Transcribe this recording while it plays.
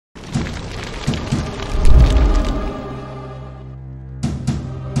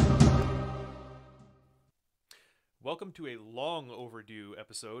Welcome to a long overdue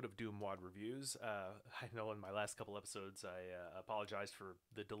episode of Doom WAD Reviews. I know in my last couple episodes I apologized for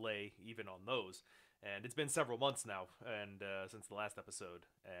the delay even on those, and it's been several months now and since the last episode,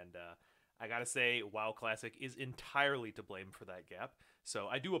 and I gotta say WoW Classic is entirely to blame for that gap, so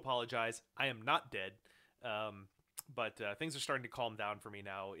I do apologize. I am not dead, but things are starting to calm down for me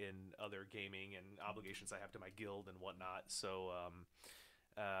now in other gaming and obligations I have to my guild and whatnot, so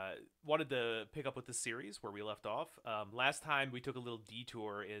wanted to pick up with this series where we left off. Last time we took a little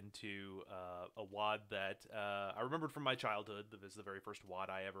detour into a WAD that I remembered from my childhood. This is the very first WAD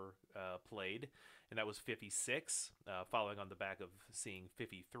I ever played, and that was 56, following on the back of seeing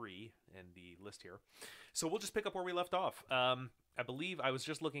 53 in the list here. So we'll just pick up where we left off. I believe I was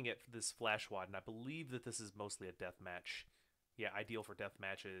just looking at this Flash WAD, and I believe that this is mostly a death match. Yeah, ideal for death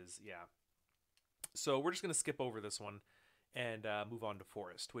matches, yeah. So we're just going to skip over this one and move on to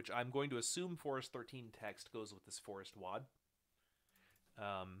Forest, which I'm going to assume Forest 13 text goes with this Forest WAD.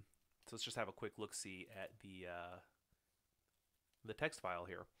 So let's just have a quick look-see at the text file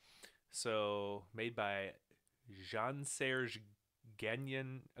here. So made by Jean-Serge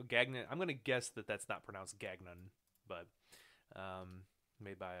Gagnon. I'm going to guess that that's not pronounced Gagnon, but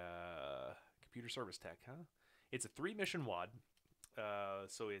made by a computer service tech, huh? It's a 3-mission WAD.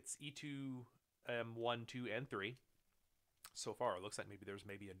 So it's E2, M1, 2, and 3. So far, it looks like there's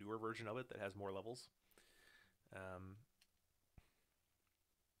maybe a newer version of it that has more levels.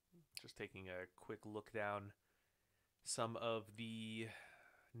 Just taking a quick look down some of the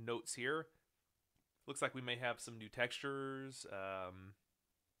notes here. Looks like we may have some new textures.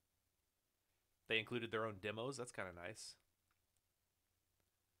 They included their own demos. That's kind of nice.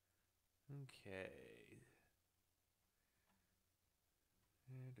 Okay.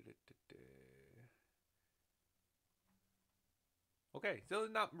 Okay, so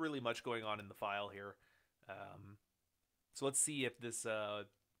not really much going on in the file here. So let's see if this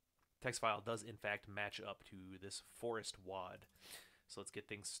text file does in fact match up to this Forest WAD. So let's get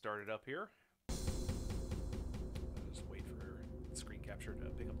things started up here. Just wait for the screen capture to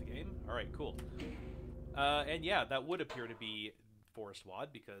pick up the game. All right, cool. And yeah, that would appear to be Forest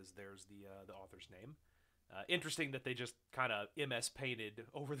WAD because there's the author's name. Interesting that they just kind of MS painted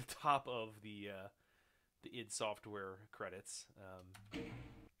over the top of the id Software credits.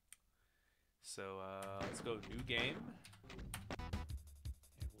 So let's go new game.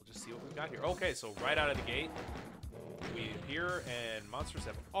 And we'll just see what we've got here. Okay, so right out of the gate, we appear and monsters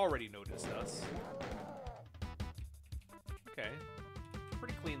have already noticed us. Okay,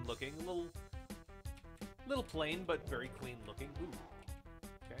 pretty clean looking. A little plain, but very clean looking. Ooh.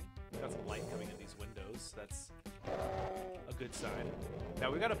 Okay, got some light coming in these windows. That's a good sign.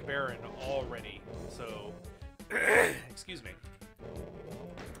 Now we got a Baron already, so excuse me.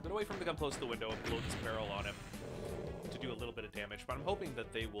 I'm gonna wait for him to come close to the window and blow this barrel on him to do a little bit of damage, but I'm hoping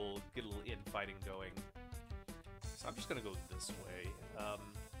that they will get a little infighting going. So I'm just gonna go this way.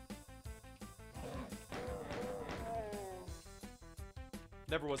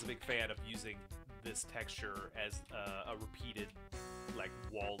 Never was a big fan of using this texture as a repeated, like,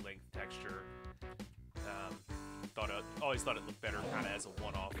 wall length texture. Always thought it looked better kind of as a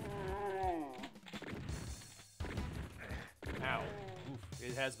one-off. Ow. Oof.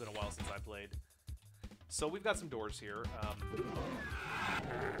 It has been a while since I played. So we've got some doors here.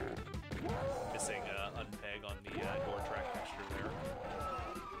 Missing unpeg on the door track texture there.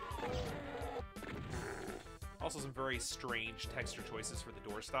 Also some very strange texture choices for the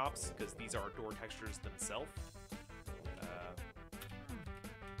door stops, because these are door textures themselves.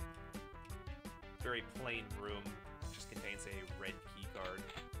 Very plain room, just contains a red key card.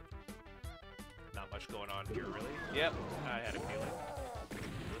 Not much going on here, really. Yep, I had a feeling.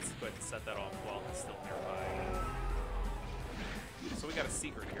 Let's go ahead and set that off while it's still nearby. So we got a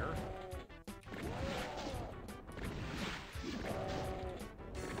secret here.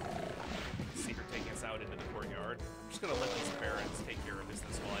 Secret taking us out into the courtyard. I'm just gonna let these barons take care of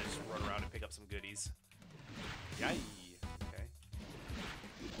business while I just run around and pick up some goodies. Yay!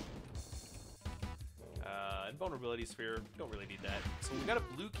 Vulnerability sphere, don't really need that. So we got a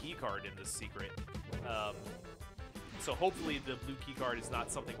blue key card in this secret. So hopefully the blue key card is not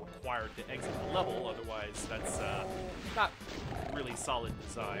something required to exit the level, otherwise that's not really solid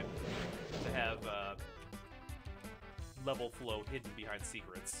design to have level flow hidden behind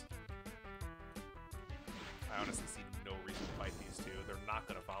secrets. I honestly see no reason to fight these two. They're not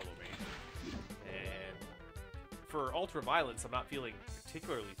going to follow me. And for ultra violence, I'm not feeling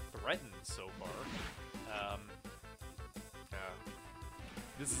particularly threatened so far.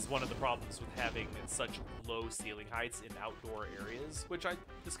 This is one of the problems with having such low ceiling heights in outdoor areas, which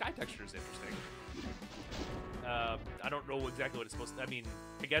the sky texture is interesting. I don't know exactly what it's supposed to... I mean,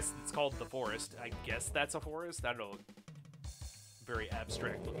 I guess it's called the forest. I guess that's a forest. I don't know. Very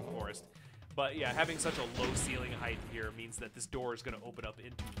abstract looking forest. But yeah, having such a low ceiling height here means that this door is going to open up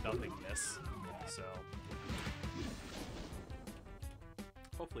into nothingness. So...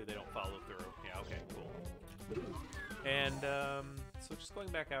 hopefully they don't follow through. Yeah, okay, cool. And, so just going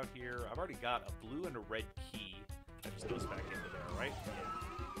back out here, I've already got a blue and a red key. That just goes back into there, right? Yeah.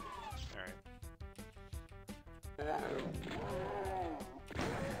 Alright.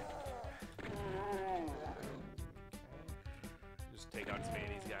 Just take out as many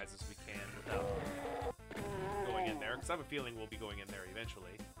of these guys as we can without going in there, because I have a feeling we'll be going in there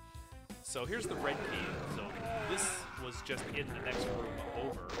eventually. So here's the red key. So this was just in the next room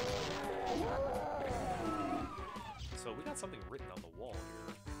over. So we got something written on the wall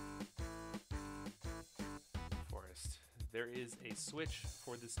here. Forest. There is a switch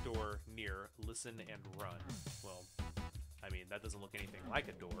for this door near listen and run. Well, I mean, that doesn't look anything like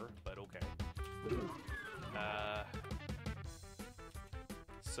a door, but okay.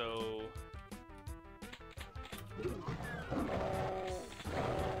 So...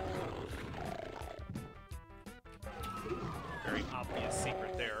 very obvious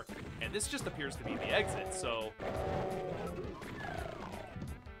secret there. And this just appears to be the exit, so...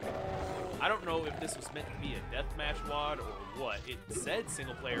 I don't know if this was meant to be a deathmatch WAD or what. It said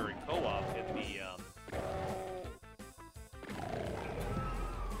single player and co-op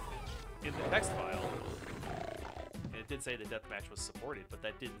in the text file. And it did say the deathmatch was supported, but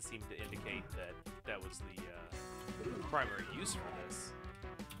that didn't seem to indicate that that was the primary use for this.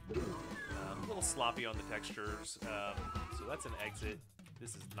 A little sloppy on the textures, so that's an exit.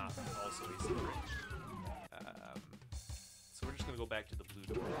 This is not also a secret. So we're just going to go back to the blue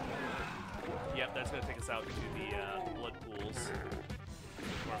door. Yep, that's going to take us out into the blood pools.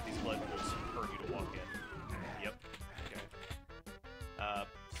 One of these blood pools hurt you to walk in. Yep, okay.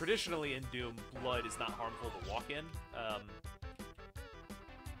 Traditionally in Doom, blood is not harmful to walk in,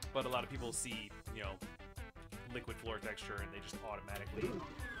 but a lot of people see, you know, liquid floor texture and they just automatically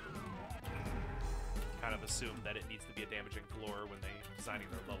kind of assume that it needs to be a damaging floor when they're designing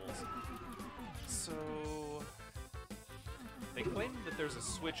their levels. So they claim that there's a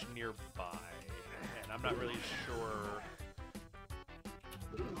switch nearby, and I'm not really sure.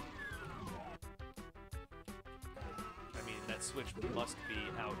 I mean, that switch must be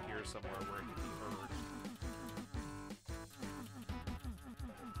out here somewhere where it can be heard.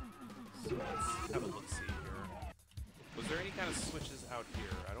 So let's have a look-see here. Was there any kind of switches out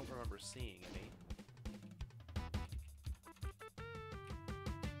here? I don't remember seeing any.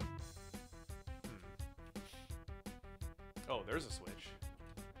 Oh, there's a switch.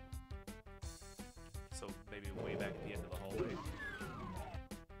 So maybe way back at the end of the hallway.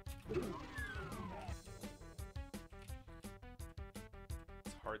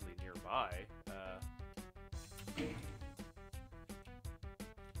 It's hardly nearby.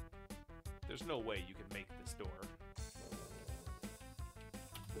 There's no way you can make this door.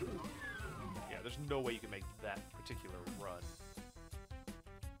 Yeah, there's no way you can make that particular run.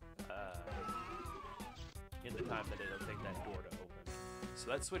 In the time that it'll take that door to open. So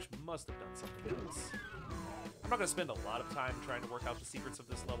that switch must have done something else. I'm not going to spend a lot of time trying to work out the secrets of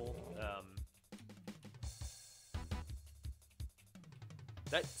this level.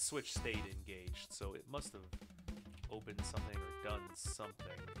 That switch stayed engaged, so it must have opened something or done something.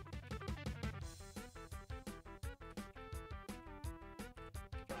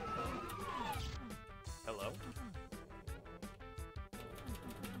 Hello?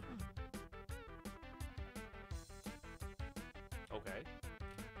 Okay.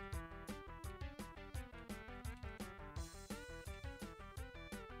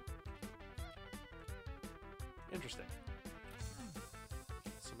 Interesting.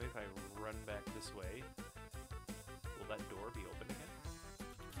 So maybe if I run back this way, will that door be open again?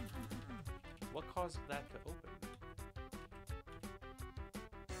 What caused that to open?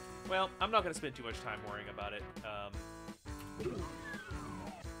 Well, I'm not going to spend too much time worrying about it. I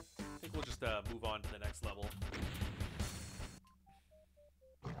think we'll just move on to the next level.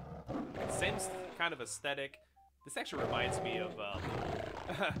 Same kind of aesthetic. This actually reminds me of,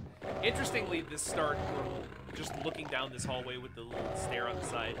 interestingly, this start from just looking down this hallway with the little stair on the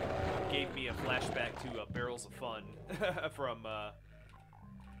side gave me a flashback to Barrels of Fun from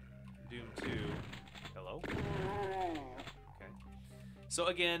Doom 2. Hello? Okay. So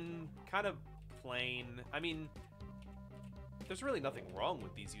again, kind of plain. I mean, there's really nothing wrong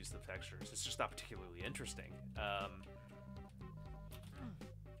with these use of textures. It's just not particularly interesting.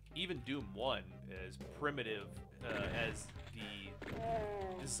 even Doom 1, as primitive as the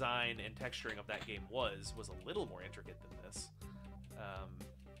design and texturing of that game was a little more intricate than this.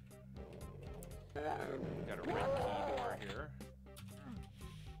 Got a red key door here.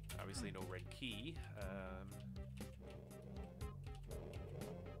 Obviously no red key.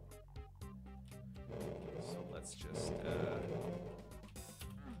 So let's just...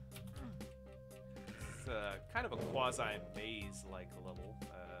 it's kind of a quasi-maze-like level.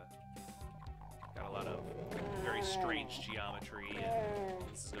 Got a lot of very strange geometry, and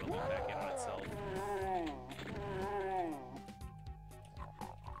this is going to loop back in on itself.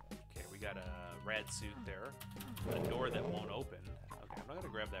 Okay, we got a rad suit there. A door that won't open. Okay, I'm not going to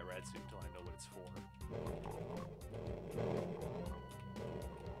grab that rad suit until I know what it's for.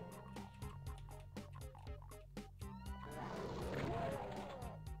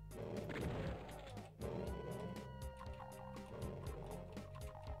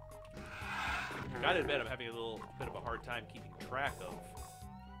 Gotta admit, I'm having a little bit of a hard time keeping track of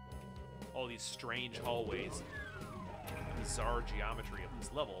all these strange hallways, bizarre geometry of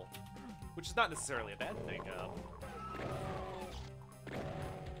this level, which is not necessarily a bad thing.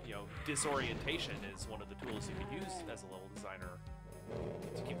 You know, disorientation is one of the tools you can use as a level designer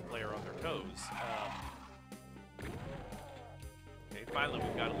to keep the player on their toes. Okay, finally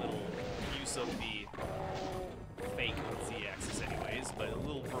we've got a little use of the fake Z-axis anyways, but a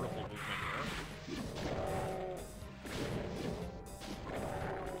little vertical movement here.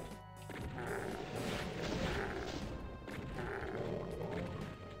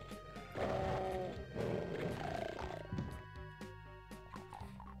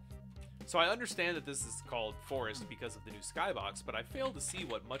 So I understand that this is called forest because of the new skybox, but I fail to see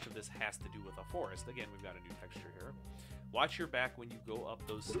what much of this has to do with a forest. Again, we've got a new texture here. Watch your back when you go up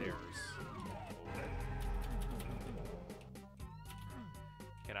those stairs. Okay.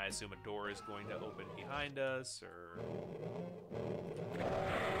 Can I assume a door is going to open behind us, or...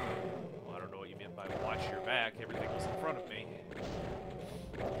 Well, I don't know what you meant by watch your back. Everything was in front of me.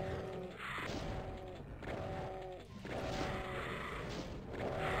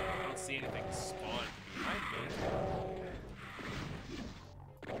 I don't see anything spawn behind me.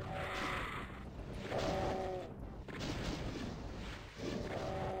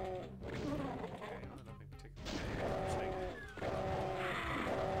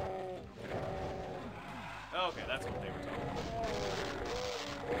 Okay, that's what they were talking about.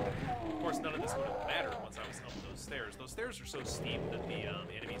 Of course, none of this would have mattered once I was up those stairs. Those stairs are so steep that the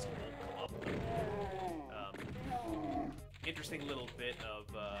enemies won't come up them. Interesting little bit of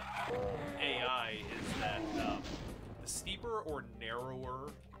AI is that the steeper or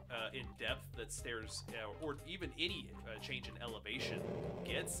narrower in depth that stairs, or even any change in elevation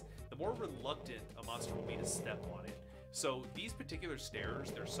gets, the more reluctant a monster will be to step on it. So these particular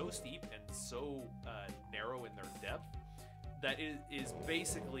stairs, they're so steep and so narrow in their depth that it is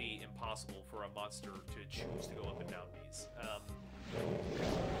basically impossible for a monster to choose to go up and down these.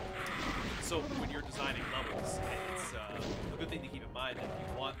 So when you're designing levels, it's a good thing to keep in mind that if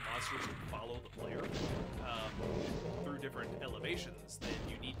you want monsters to follow the player through different elevations, then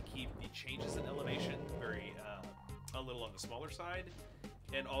you need to keep the changes in elevation very a little on the smaller side,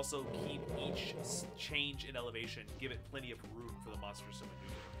 and also keep each change in elevation, give it plenty of room for the monsters to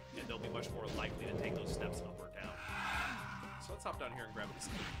maneuver, and they'll be much more likely to take those steps up or down. So let's hop down here and grab this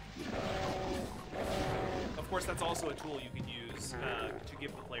key. Of course, that's also a tool you can use to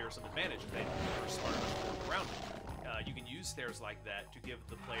give the player some advantage if they are smart enough to work around it. You can use stairs like that to give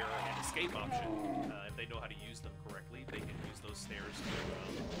the player an escape option. If they know how to use them correctly, they can use those stairs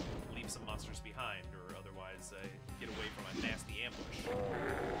to leave some monsters behind, or otherwise get away from a nasty ambush.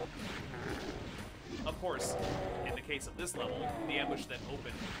 Of course, in the case of this level, the ambush that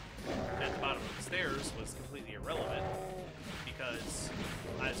opened at the bottom of the stairs was completely irrelevant, because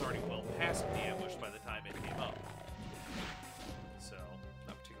I was already well past the ambush by the time it came up. So,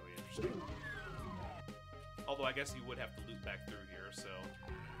 not particularly interesting. Although I guess you would have to loop back through here, so...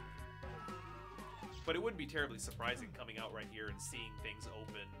 But it wouldn't be terribly surprising coming out right here and seeing things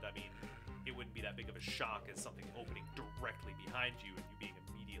opened. I mean, it wouldn't be that big of a shock as something opening directly behind you and you being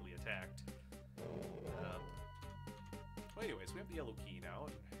immediately attacked. Well, anyways, we have the yellow key now,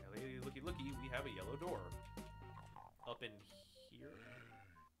 and looky, we have a yellow door. Up in here.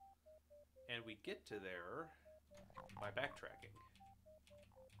 And we get to there by backtracking.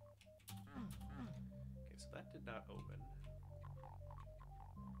 Okay, so that did not open.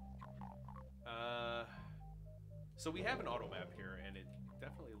 So we have an auto map here, and it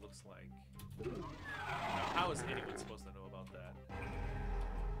definitely looks like... Now, how is anyone supposed to know about that?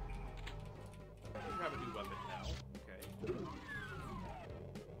 You have a new weapon now. Okay.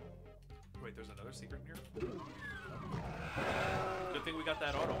 wait, there's another secret in here? Good thing we got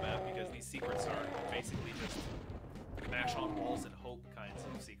that auto map, because these secrets are basically just mash on walls and hope kinds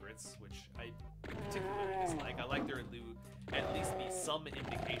of secrets, which I particularly dislike. I like there to at least be some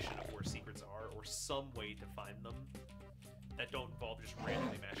indication of where secrets are, or some way to find them that don't involve just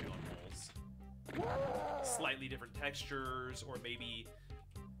randomly mashing on walls. Slightly different textures, or maybe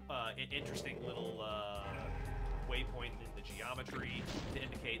an interesting little waypoint in the geometry to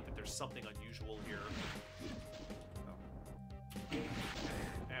indicate that there's something unusual here. Oh.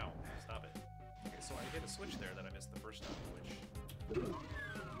 Ow, stop it. Okay, so I hit a switch there that I missed the first time, which,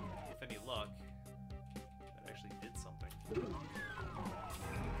 with any luck, that actually did something. 9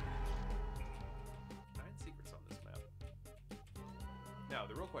 secrets on this map. Now,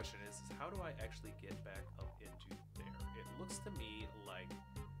 the real question is how do I actually get back up into there? It looks to me like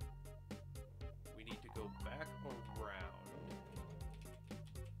we need to go back around.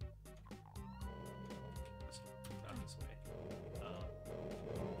 Not this way.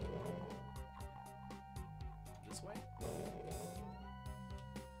 This way?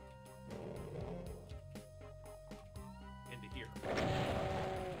 Into here.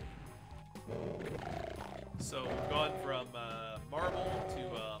 So we've gone from marble to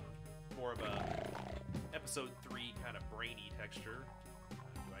more of a episode 3 kind of brainy texture.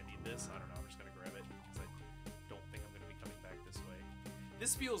 Do I need this? I don't know. I'm just gonna grab it because I don't think I'm gonna be coming back this way.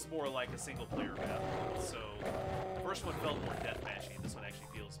 This feels more like a single player map. So the first one felt more deathmatchy. This one actually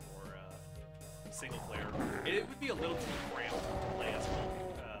feels more single player. It would be a little too cramped to play as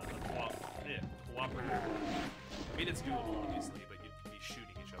cooperative. I mean, it's doable obviously, but you'd be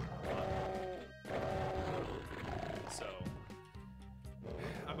shooting each other a lot. So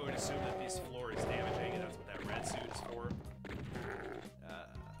I'm going to assume that this floor is damaging, and that's what that red suit is for.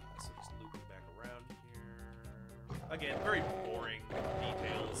 So just looping back around here. Again, very boring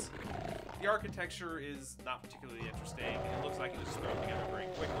details. The architecture is not particularly interesting. It looks like it was thrown together very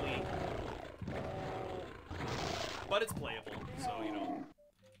quickly. But it's playable, so, you know.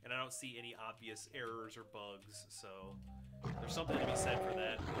 And I don't see any obvious errors or bugs, so there's something to be said for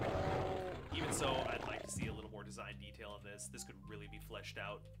that. Even so, I'd like to see a little more design detail in this. This could really be fleshed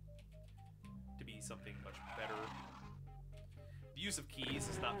out to be something much better. The use of keys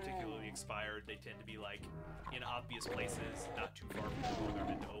is not particularly expired. They tend to be, like, in obvious places, not too far from the door they're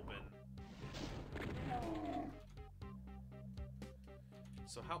meant to open.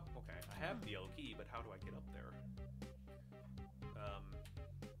 So how... Okay, I have the yellow key, but how do I get up there?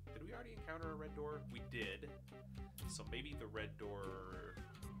 Did we already encounter a red door? We did. So maybe the red door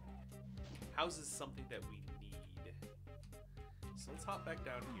houses something that we need. So let's hop back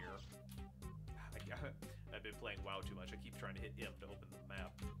down here. I've been playing WoW too much. I keep trying to hit M to open the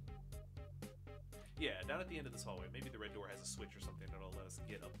map. Yeah, down at the end of this hallway. Maybe the red door has a switch or something that'll let us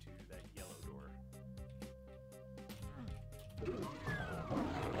get up to that yellow door.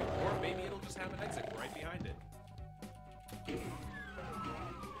 Or maybe it'll just have an exit right behind it.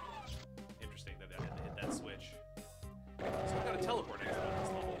 Interesting that I had to hit that switch. So I've got a teleport exit on this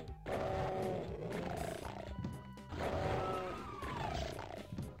level.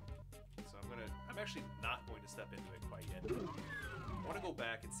 So I'm actually not going to step into it quite yet. I want to go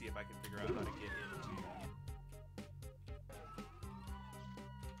back and see if I can figure out how to get into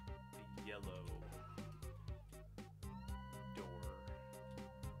the yellow door.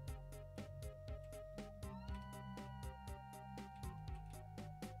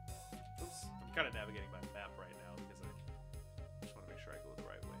 Oops, I'm kind of navigating my map right now because I just want to make sure I go the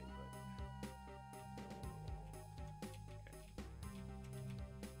right way, but... Okay.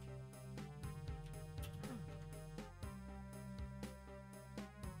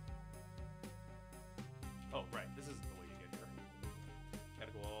 Oh, right, this isn't the way you get here.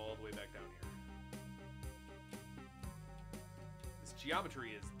 Gotta go all the way back down here. This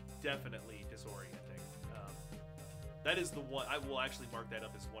geometry is definitely disorienting. That is the one, I will actually mark that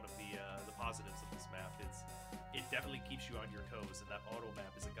up as one of the positives of this map. It definitely keeps you on your toes, and that auto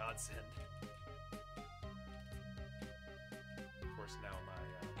map is a godsend. Of course, now my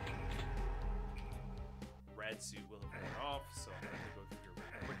rad suit will have worn off, so I'm going to go through here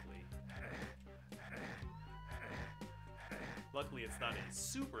really quickly. Luckily, it's not a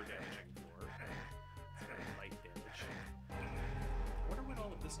super damaging floor. It's got light damage. I wonder when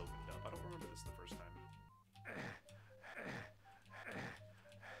all of this opened up. I don't remember this the first time.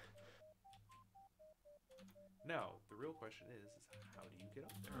 Now, the real question is how do you get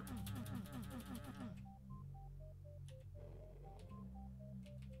up there?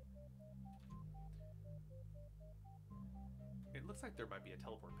 It looks like there might be a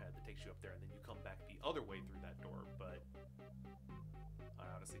teleport pad that takes you up there, and then you come back the other way through that door, but I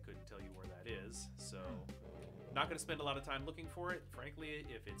honestly couldn't tell you where that is, so not going to spend a lot of time looking for it. Frankly,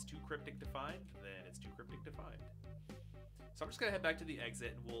 if it's too cryptic to find, then it's too cryptic to find. So I'm just going to head back to the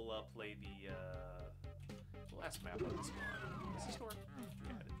exit, and we'll play the last map of this one. Is this door?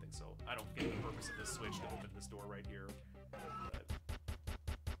 Yeah, I didn't think so. I don't get the purpose of this switch to open this door right here. But...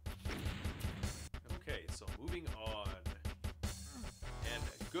 Okay, so moving on. And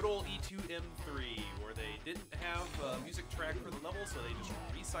good old E2M3, where they didn't have a music track for the level, so they just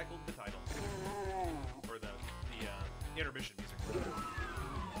recycled the title. Or the intermission music.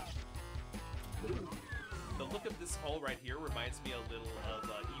 The look of this hall right here reminds me a little of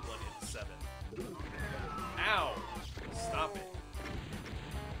E1M7. Ow! Stop it.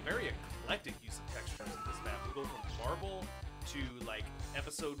 Very eclectic use of textures in this map. We go from marble to, like,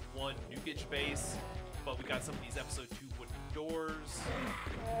 Episode 1 nukage base, but we got some of these Episode 2 wooden doors.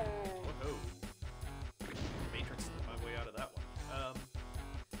 Whoa. Matrix my way out of that one.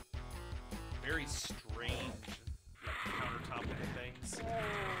 Very strange, like, countertop looking things.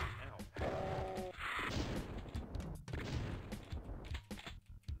 Ow.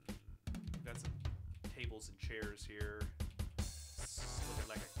 We've got some tables and chairs here. It's looking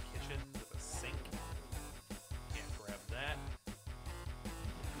like a kitchen with a sink. Can't grab that.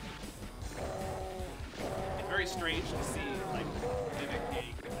 It's very strange to see, like,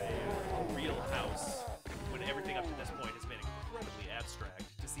 mimicking a real house when everything up to this point has been incredibly abstract.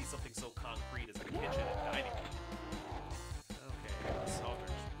 To see something so concrete as a kitchen and dining room. Okay, this author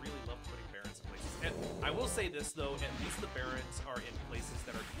just really love putting barons in places. And I will say this though, at least the barons are in places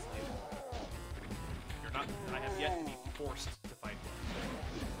that are easily avoidable. You're not. I have yet to be forced to find one.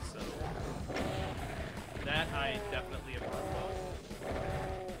 So that I definitely approve of.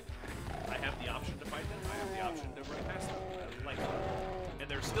 I have the option to fight them. I have the option to run past them. I like them. And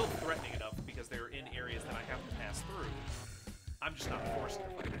they're still threatening enough because they're in areas that I have to pass through. I'm just not forced to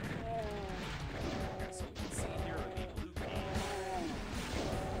fight them. Okay, so let's see here the blue key.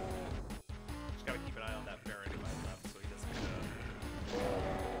 Just gotta keep an eye on that Baron to my left so he doesn't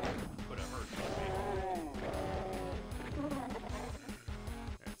put a hurt on me.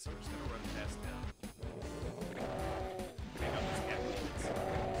 Alright, so we're just gonna run past him. Take out these Academons.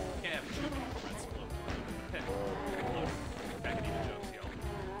 Can't have too many threats floating. Floating. Academon jokes, y'all.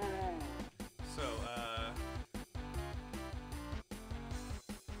 So,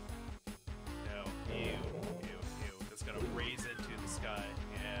 no. Ew. That's gonna raise into the sky.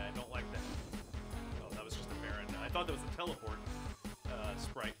 Yeah, I don't like that. Oh, that was just a Baron. I thought that was a teleport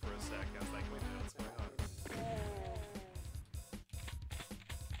sprite for a sec. I was like, wait a minute, what's going on?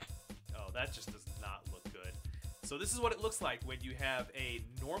 Oh, that just does not look good. So this is what it looks like when you have a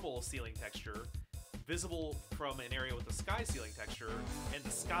normal ceiling texture visible from an area with a sky ceiling texture, and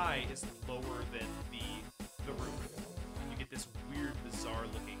the sky is lower than the roof. You get this weird, bizarre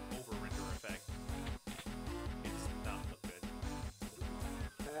looking over-render effect. It does not look good.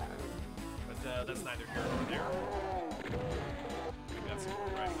 But that's neither here nor there. We've got some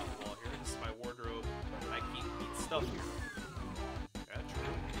writing on the wall here. This is my wardrobe. I keep neat stuff here. Yeah,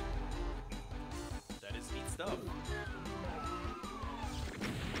 true. That is neat stuff.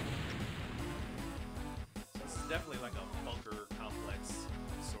 Definitely like a bunker complex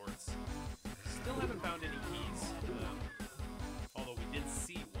of sorts. Still haven't found any keys, although we did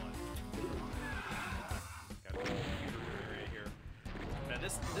see one. Got a computer area here. Man,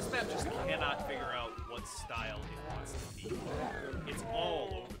 this map just cannot figure out what style it wants to be. It's all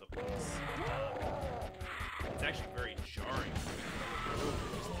over the place. It's actually very jarring.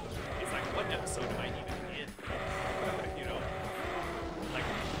 It's like, what episode am I even in? You know, like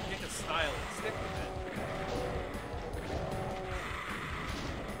pick a style and stick with it.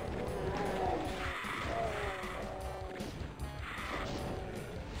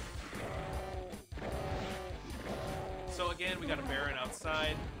 So again, we got a Baron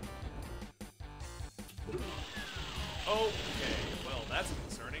outside. Okay, well that's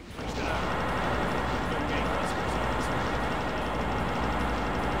concerning. Which did I go gangbusters on this one?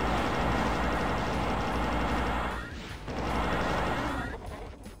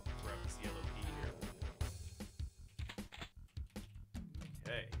 Grab this yellow key here.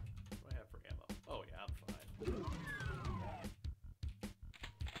 Okay, what do I have for ammo? Oh yeah, I'm fine.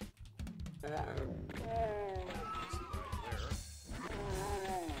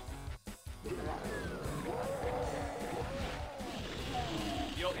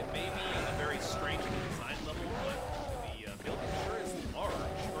 You know, it may be a very strange design level, but the building sure is large,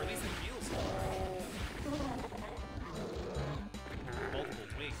 or at least it feels large. Multiple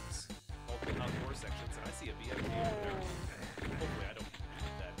wings, multiple outdoor sections, and I see a VFD over there. Hopefully I don't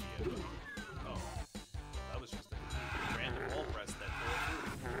need that VFD. Oh, that was just a random wall press that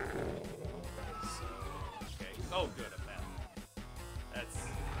tore through.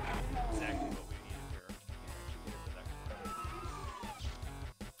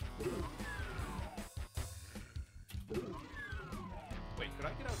 Wait, could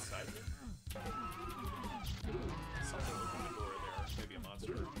I get outside here? Something opened the door there. Maybe a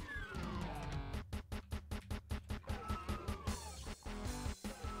monster.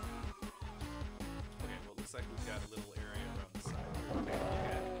 Okay, well, it looks like we've got a little area around the side here.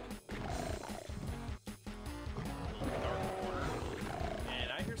 Look at a little dark corner. And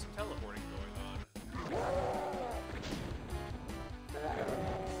I hear some teleporting going on.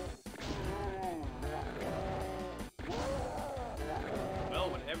 Well,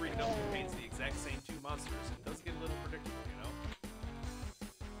 when every note contains the exact same two monsters, it does get a little predictable, you know?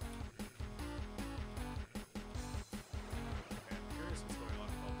 Okay, I'm curious what's going on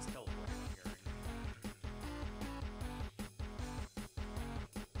with all this teleporting I'm hearing.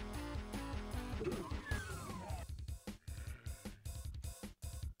 Okay.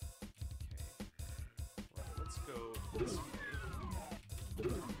 Well, let's go this way.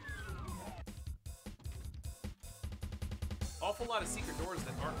 Awful lot of secret doors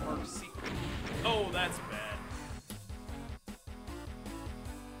that aren't marked secret. Oh, that's bad.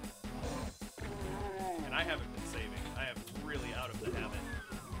 And I haven't been saving. I am really out of the habit.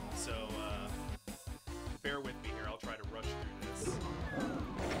 So, bear with me here. I'll try to rush through this.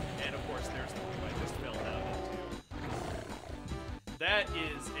 And of course, there's the room I just fell down into. That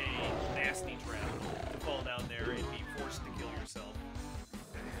is a nasty trap to fall down there and be forced to kill yourself.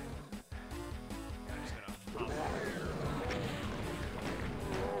 I'm just gonna hop over here.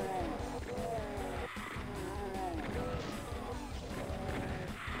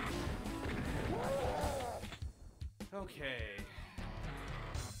 Okay.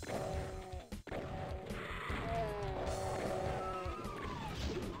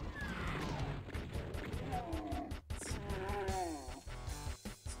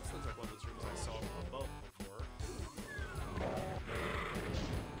 This looks like one of those rooms I saw from above before.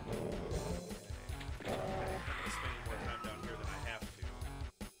 Okay. I'm spending more time down here than I have to.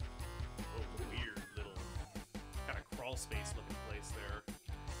 Oh, weird little kind of crawl space looking place there.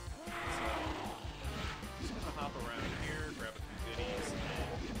 So, just gonna hop around here, grab a few goodies, and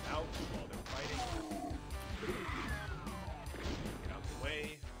get out while they're fighting. Get out the way.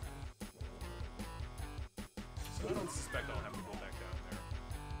 So I don't suspect I'll have to go back down there.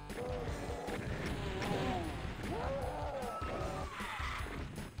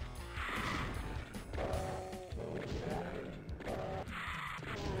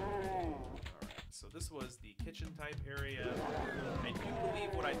 Alright, so this was the kitchen type area. I do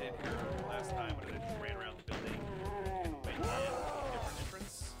believe what I did here last time when I just ran around the building and went in a different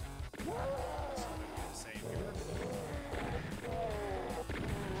entrance. So I'm going to do the same here.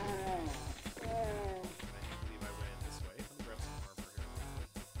 I do believe I went in this way. Let me grab some armor here real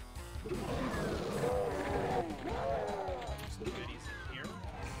quick. Some goodies in here.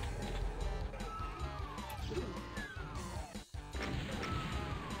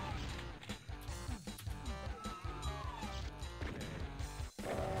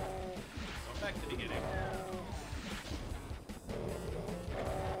 Back to the beginning.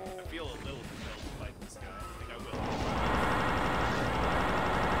 I feel a little compelled to fight this guy. I think I will.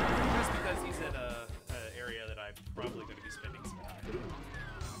 Just because he's in an area that I'm probably going to be spending some time.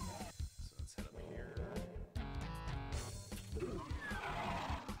 So let's head up here.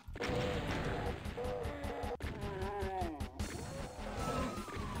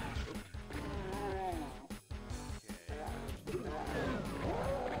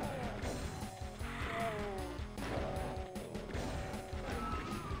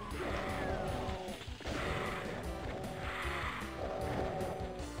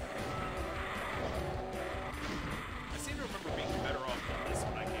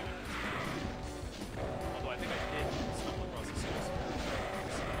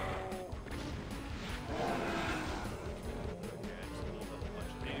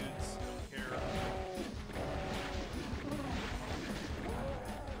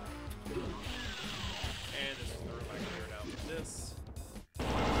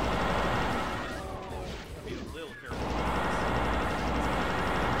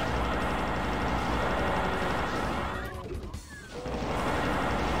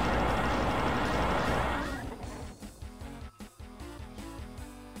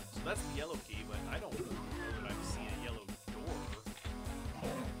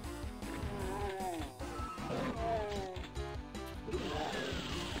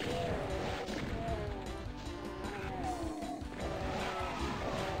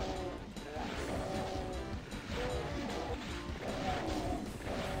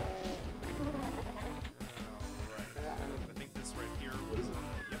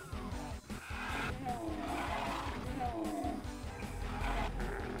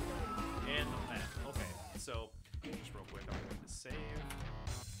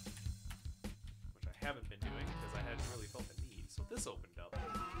 haven't been doing because I hadn't really felt the need. So this opened up.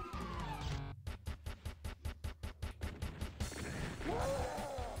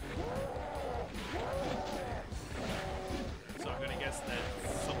 So I'm gonna guess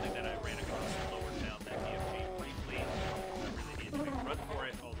that's something that I ran across in Lower Town, that DFG briefly. I really needed to make a run for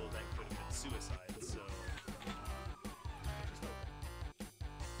it, although that could have been suicide, so...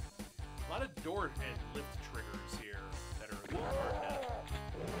 A lot of door and lift triggers here that are a little hard to...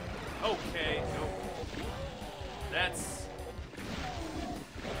 Okay, no. That's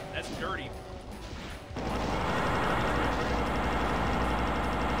dirty.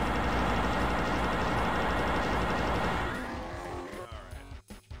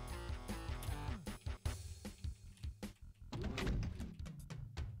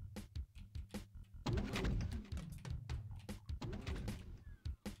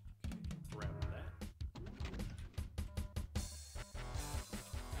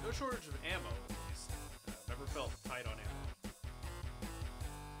 No shortage of ammo, at least. Never felt tight on ammo.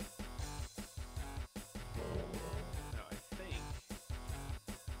 Now, I think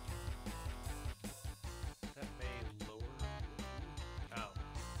that may lower... Oh.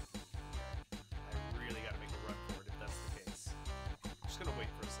 I really gotta make a run for it if that's the case. I'm just gonna wait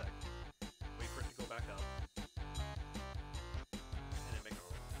for a sec. Wait for it to go back up. And then make a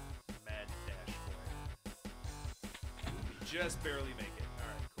mad dash for it. Just barely make it.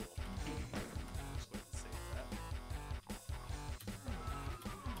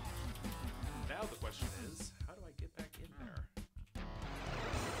 Now the question is, how do I get back in there?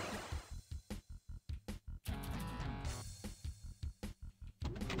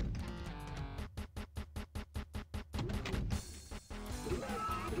 Oh,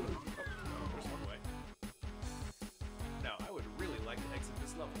 there's one way. Now, I would really like to exit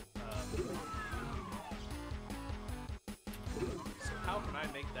this level. So how can I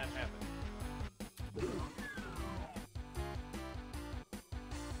make that happen?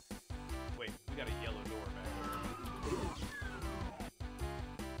 Wait, we got a yellow door back here.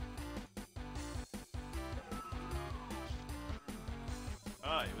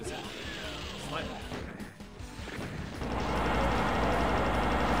 Ah, it was in the slide.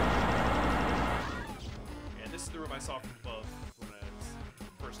 And this is the room I saw from above when I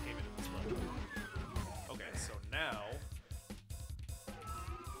first came into this level. Okay, so now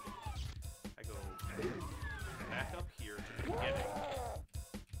I go back up here to the beginning.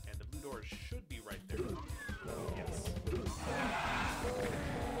 Door should be right there. Yes.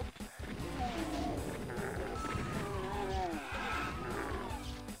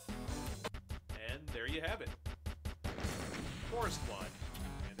 And there you have it. Forest Quad.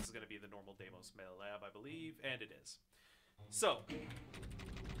 And this is going to be the normal Deimos lab, I believe, and it is. So,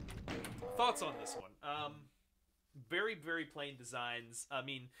 thoughts on this one. Very, very plain designs. I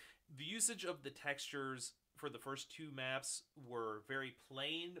mean, the usage of the textures for the first two maps were very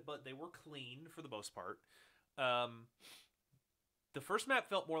plain, but they were clean for the most part. The first map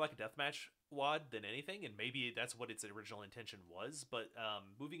felt more like a deathmatch WAD than anything, and maybe that's what its original intention was, but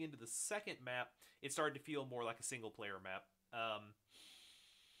moving into the second map, it started to feel more like a single-player map.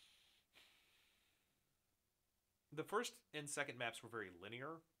 The first and second maps were very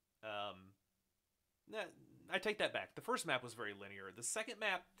linear. I take that back. The first map was very linear. The second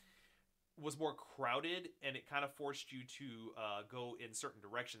map was more crowded, and it kind of forced you to go in certain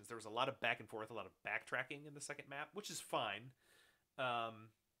directions. There was a lot of back and forth, a lot of backtracking in the second map, which is fine.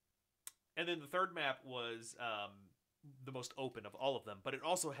 And then the third map was the most open of all of them, but it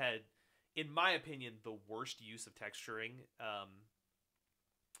also had, in my opinion, the worst use of texturing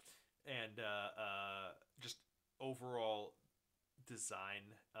and just overall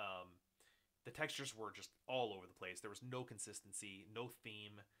design. The textures were just all over the place. There was no consistency, no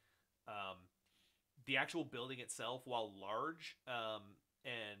theme. The actual building itself, while large,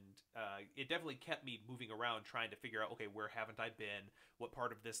 it definitely kept me moving around trying to figure out, okay, where haven't I been? What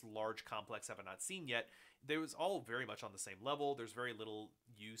part of this large complex have I not seen yet? There was all very much on the same level. There's very little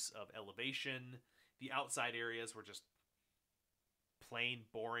use of elevation. The outside areas were just plain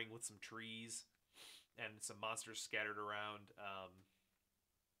boring with some trees and some monsters scattered around.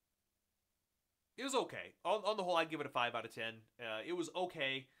 It was okay. On the whole, I'd give it a 5 out of 10. It was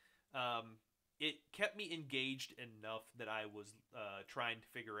okay. It kept me engaged enough that I was trying to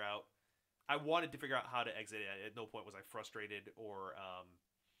figure out... I wanted to figure out how to exit it. At no point was I frustrated or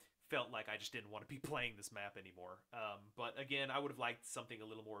felt like I just didn't want to be playing this map anymore. But again, I would have liked something a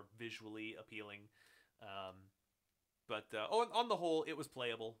little more visually appealing. But on the whole, it was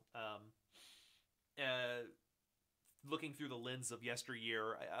playable. Looking through the lens of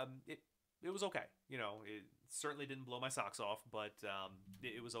yesteryear, it was okay. You know, it certainly didn't blow my socks off, but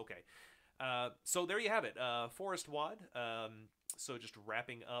it was okay. So there you have it, Forest WAD. So just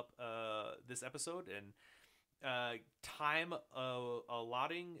wrapping up this episode and time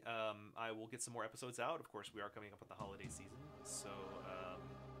allotting. I will get some more episodes out. Of course, we are coming up with the holiday season, so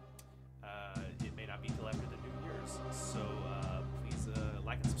it may not be till after the New Year's. So please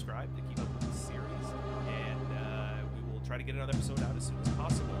like and subscribe to keep up with this series, and we will try to get another episode out as soon as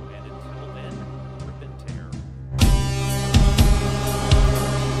possible.